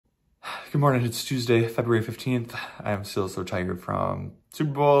Good morning, it's Tuesday, February 15th. I am still so tired from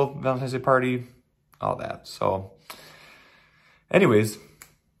Super Bowl, Valentine's Day party, all that. So anyways,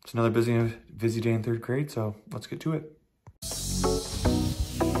 it's another busy day in 3rd grade, so let's get to it.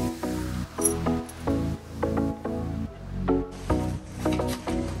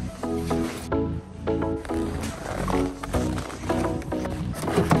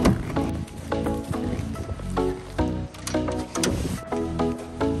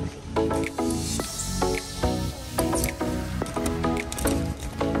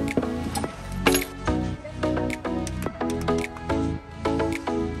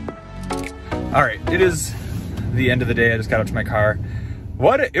 All right, it is the end of the day. I just got up to my car.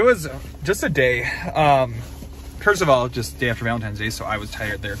 It was just a day. First of all, just day after Valentine's Day, so I was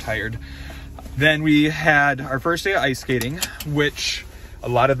tired, they're tired. Then we had our first day of ice skating, which a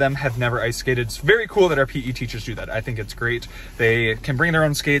lot of them have never ice skated. It's very cool that our PE teachers do that. I think it's great. They can bring their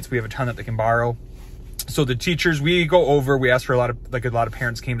own skates. We have a ton that they can borrow. So the teachers, we go over, we asked for a lot of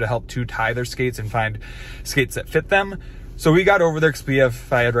parents came to help to tie their skates and find skates that fit them. So we got over there because we have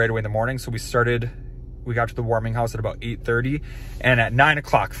FIAD right away in the morning. So we got to the warming house at about 8:30, and at 9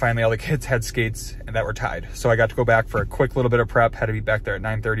 o'clock, finally all the kids had skates and that were tied. So I got to go back for a quick little bit of prep, had to be back there at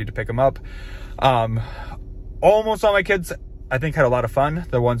 9:30 to pick them up. Almost all my kids, I think, had a lot of fun.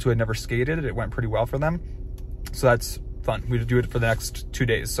 The ones who had never skated, it went pretty well for them. So that's fun. We do it for the next 2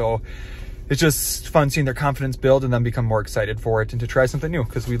 days. So it's just fun seeing their confidence build and then become more excited for it and to try something new,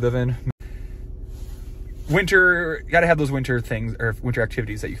 because we live in winter. You gotta have those winter things or winter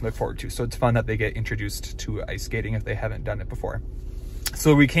activities that you can look forward to. So it's fun that they get introduced to ice skating if they haven't done it before.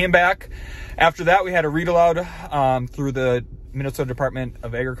 So we came back. After that, we had a read aloud through the Minnesota Department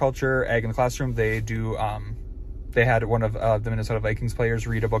of Agriculture, Ag in the Classroom. They had one of the Minnesota Vikings players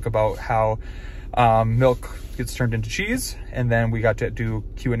read a book about how milk gets turned into cheese, and then we got to do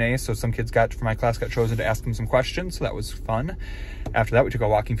Q&A. So some kids from my class got chosen to ask them some questions, so that was fun. After that, we took a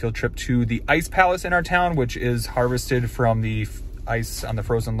walking field trip to the ice palace in our town, which is harvested from the ice on the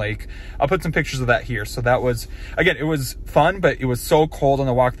frozen lake. I'll put some pictures of that here. So that was, again, it was fun, but it was so cold on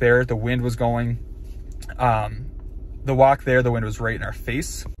the walk there. The wind was going. The walk there, the wind was right in our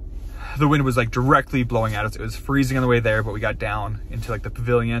face. The wind was like directly blowing at us. It was freezing on the way there, but we got down into like the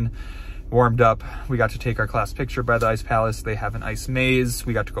pavilion, warmed up. We got to take our class picture by the ice palace. They have an ice maze.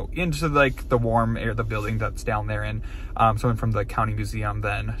 We got to go into like the warm air, the building that's down there. And someone from the county museum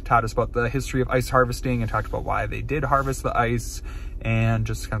then taught us about the history of ice harvesting and talked about why they did harvest the ice and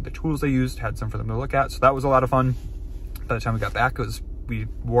just kind of the tools they used. Had some for them to look at. So that was a lot of fun. By the time we got back, we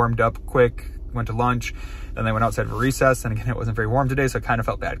warmed up quick, went to lunch, then they went outside for recess. And again, it wasn't very warm today, so I kind of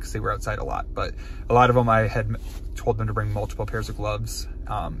felt bad because they were outside a lot. But a lot of them, I had told them to bring multiple pairs of gloves,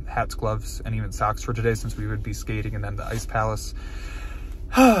 hats, gloves, and even socks for today, since we would be skating and then the ice palace.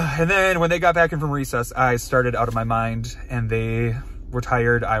 And then when they got back in from recess, I started out of my mind, and they were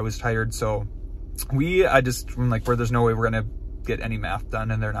tired. I was tired. So I'm like, where there's no way we're going to get any math done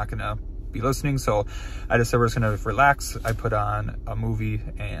and they're not going to be listening. So I just said we're just gonna relax. I put on a movie,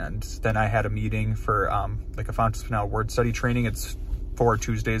 and then I had a meeting for like a foundational word study training. It's 4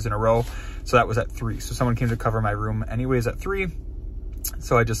 Tuesdays in a row. So that was at 3. So someone came to cover my room anyways at 3.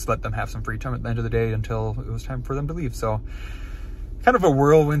 So I just let them have some free time at the end of the day until it was time for them to leave. So kind of a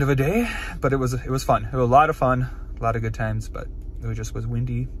whirlwind of a day, but it was fun. It was a lot of fun, a lot of good times, but it just was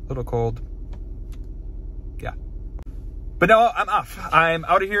windy, a little cold. Yeah. But now I'm off. I'm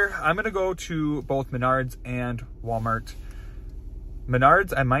out of here. I'm going to go to both Menards and Walmart.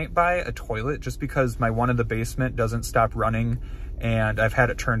 Menards, I might buy a toilet just because my one in the basement doesn't stop running and I've had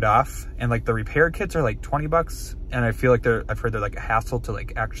it turned off. And like the repair kits are like 20 bucks. And I feel like I've heard they're like a hassle to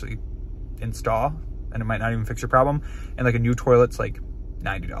like actually install, and it might not even fix your problem. And like a new toilet's like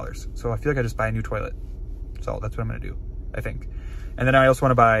 $90. So I feel like I just buy a new toilet. So that's what I'm going to do, I think. And then I also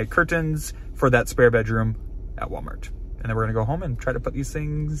want to buy curtains for that spare bedroom at Walmart. And then we're gonna go home and try to put these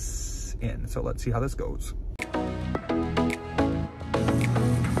things in. So let's see how this goes.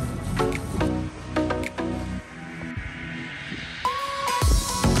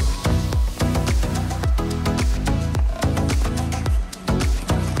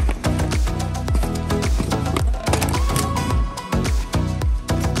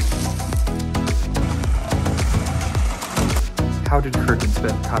 How did curtains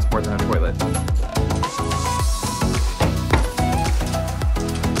cost more than a toilet?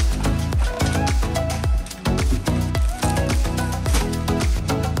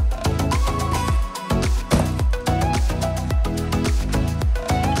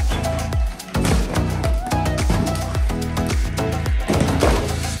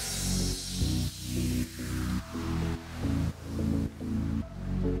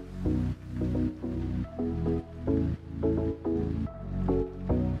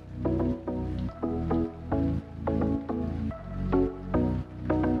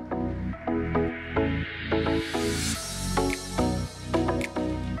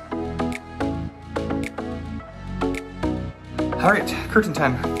 All right, curtain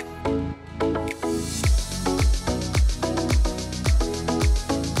time.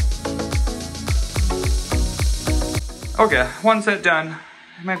 Okay, one set done.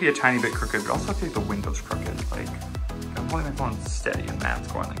 It might be a tiny bit crooked, but also I feel like the window's crooked. Like, I'm holding my phone steady and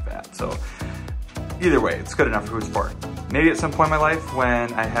that's going like that. So either way, it's good enough for who it's for. Maybe at some point in my life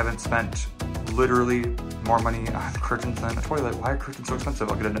when I haven't spent literally more money on curtains than a toilet. Why are curtains so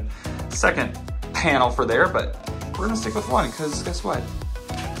expensive? I'll get a second panel for there, but we're gonna stick with one because guess what?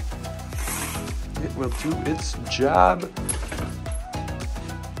 It will do its job.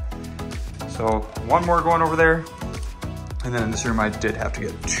 So one more going over there. And then in this room, I did have to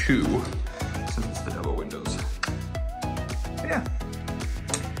get two since it's the double windows. But yeah,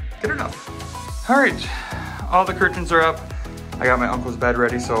 good enough. All right, all the curtains are up. I got my uncle's bed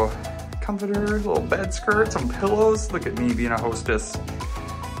ready, so comforter, little bed skirt, some pillows. Look at me being a hostess.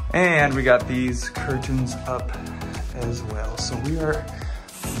 And we got these curtains up as well. So we are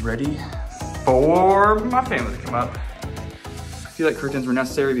ready for my family to come up. I feel like curtains were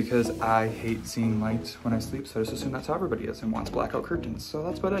necessary because I hate seeing light when I sleep, so I just assume that's how everybody is and wants blackout curtains. So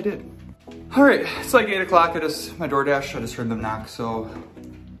that's what I did. All right, it's like 8 o'clock. My DoorDash, I just heard them knock, so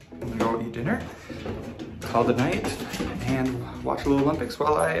I'm gonna go eat dinner, call it night, and watch a little Olympics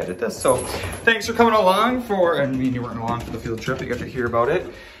while I edit this. So thanks for coming along I mean, you weren't along for the field trip, you got to hear about it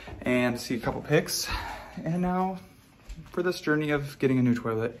and see a couple pics. And now for this journey of getting a new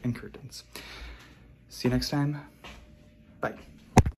toilet and curtains. See you next time. Bye.